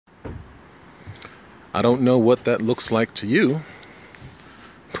I don't know what that looks like to you,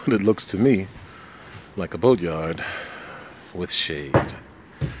 but it looks to me like a boatyard with shade.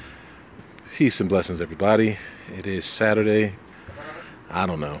 Peace and blessings, everybody. It is Saturday, I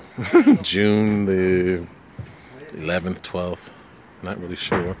don't know, June the 11th, 12th, not really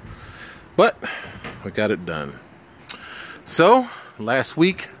sure, but we got it done. So last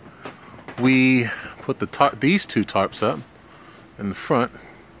week we put these two tarps up in the front,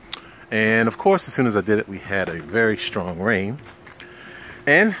 and of course as soon as I did it we had a very strong rain,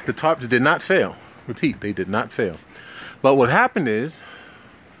 and the tarps did not fail. Repeat, they did not fail. But what happened is,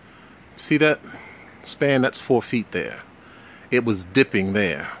 see that span that's 4 feet there? It was dipping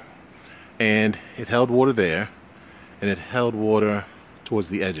there, and it held water there, and it held water towards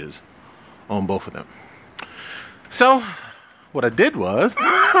the edges on both of them. So what I did was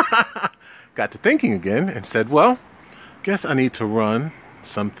got to thinking again and said, well, guess I need to run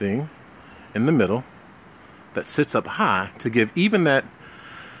something in the middle that sits up high to give even that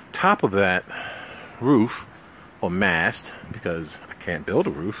top of that roof or mast, because I can't build a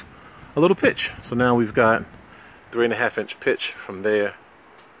roof, a little pitch. So now we've got 3.5 inch pitch from there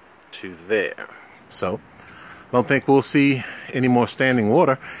to there. So I don't think we'll see any more standing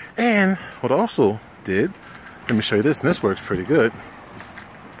water. And what I also did, let me show you this, and this works pretty good.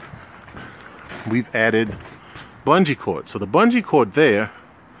 We've added bungee cord. So the bungee cord there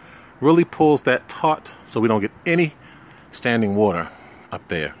really pulls that taut so we don't get any standing water up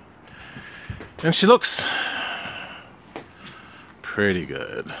there. And she looks pretty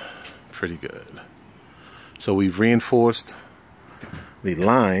good, pretty good. So we've reinforced the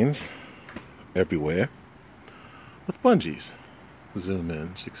lines everywhere with bungees. Zoom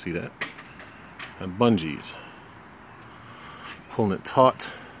in so you can see that. And bungees. Pulling it taut.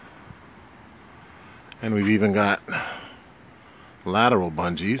 And we've even got lateral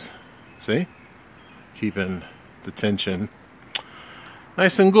bungees. See? Keeping the tension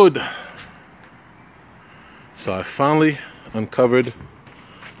nice and good. So I finally uncovered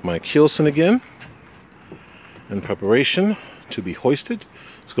my keelson again in preparation to be hoisted.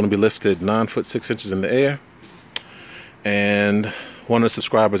 It's going to be lifted 9 foot 6 inches in the air. And one of the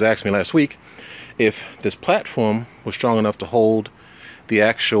subscribers asked me last week if this platform was strong enough to hold the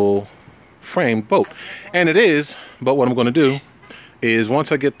actual framed boat. And it is, but what I'm going to do is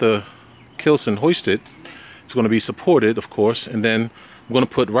once I get the keelson hoisted, it's going to be supported, of course, and then I'm going to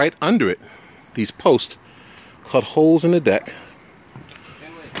put right under it these posts, cut holes in the deck,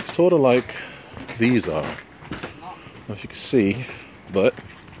 sort of like these are. I don't know if you can see, but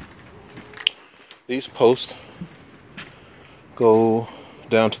these posts go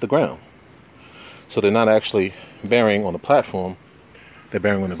down to the ground. So they're not actually bearing on the platform, they're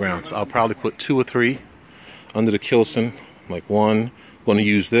bearing on the ground. So I'll probably put 2 or 3 under the keelson, like one. I'm going to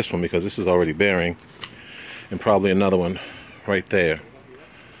use this one because this is already bearing, and probably another one right there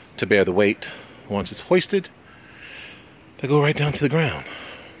to bear the weight. Once it's hoisted, they go right down to the ground.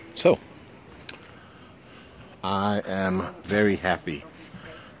 So I am very happy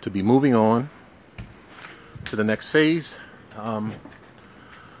to be moving on to the next phase.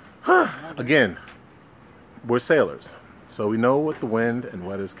 Again, we're sailors, so we know what the wind and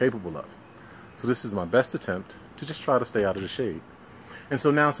weather is capable of. So this is my best attempt to just try to stay out of the shade. And so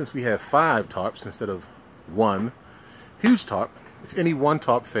now, since we have 5 tarps instead of 1 huge tarp, if any one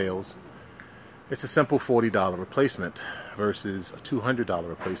tarp fails, it's a simple $40 replacement versus a $200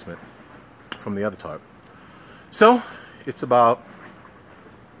 replacement from the other tarp. So it's about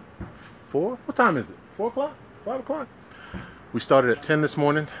 4, what time is it? 4 o'clock? 5 o'clock? We started at 10 this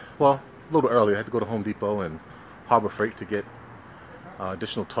morning. Well, a little early. I had to go to Home Depot and Harbor Freight to get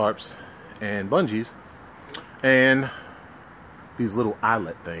additional tarps and bungees and these little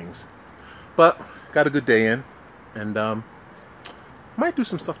eyelet things. But got a good day in, and might do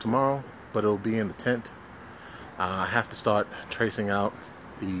some stuff tomorrow, but it'll be in the tent. I have to start tracing out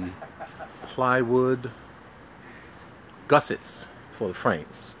the plywood gussets for the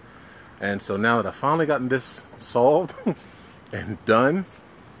frames. And so now that I've finally gotten this solved and done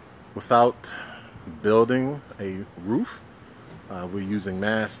without building a roof, we're using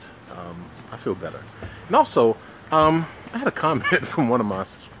mast, I feel better. And also, I had a comment from one of my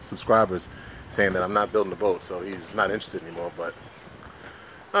subscribers saying that I'm not building a boat, so he's not interested anymore, but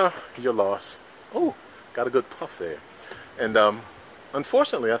your loss. Oh, got a good puff there. And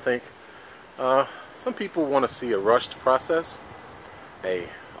unfortunately, I think some people want to see a rushed process. Hey,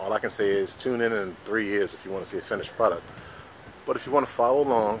 all I can say is tune in 3 years if you want to see a finished product. But if you want to follow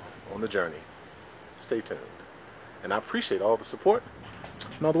along on the journey, stay tuned. And I appreciate all the support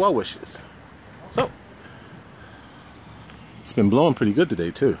and all the well wishes. So, it's been blowing pretty good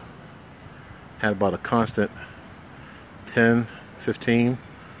today too. Had about a constant 10, 15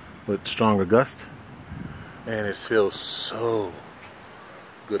 with stronger gusts. And it feels so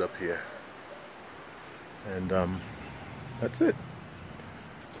good up here. And that's it.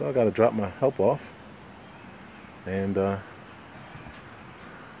 So I gotta drop my help off and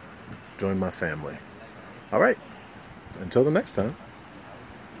join my family. Alright, until the next time,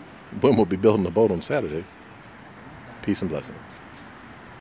 when we'll be building a boat on Saturday. Peace and blessings.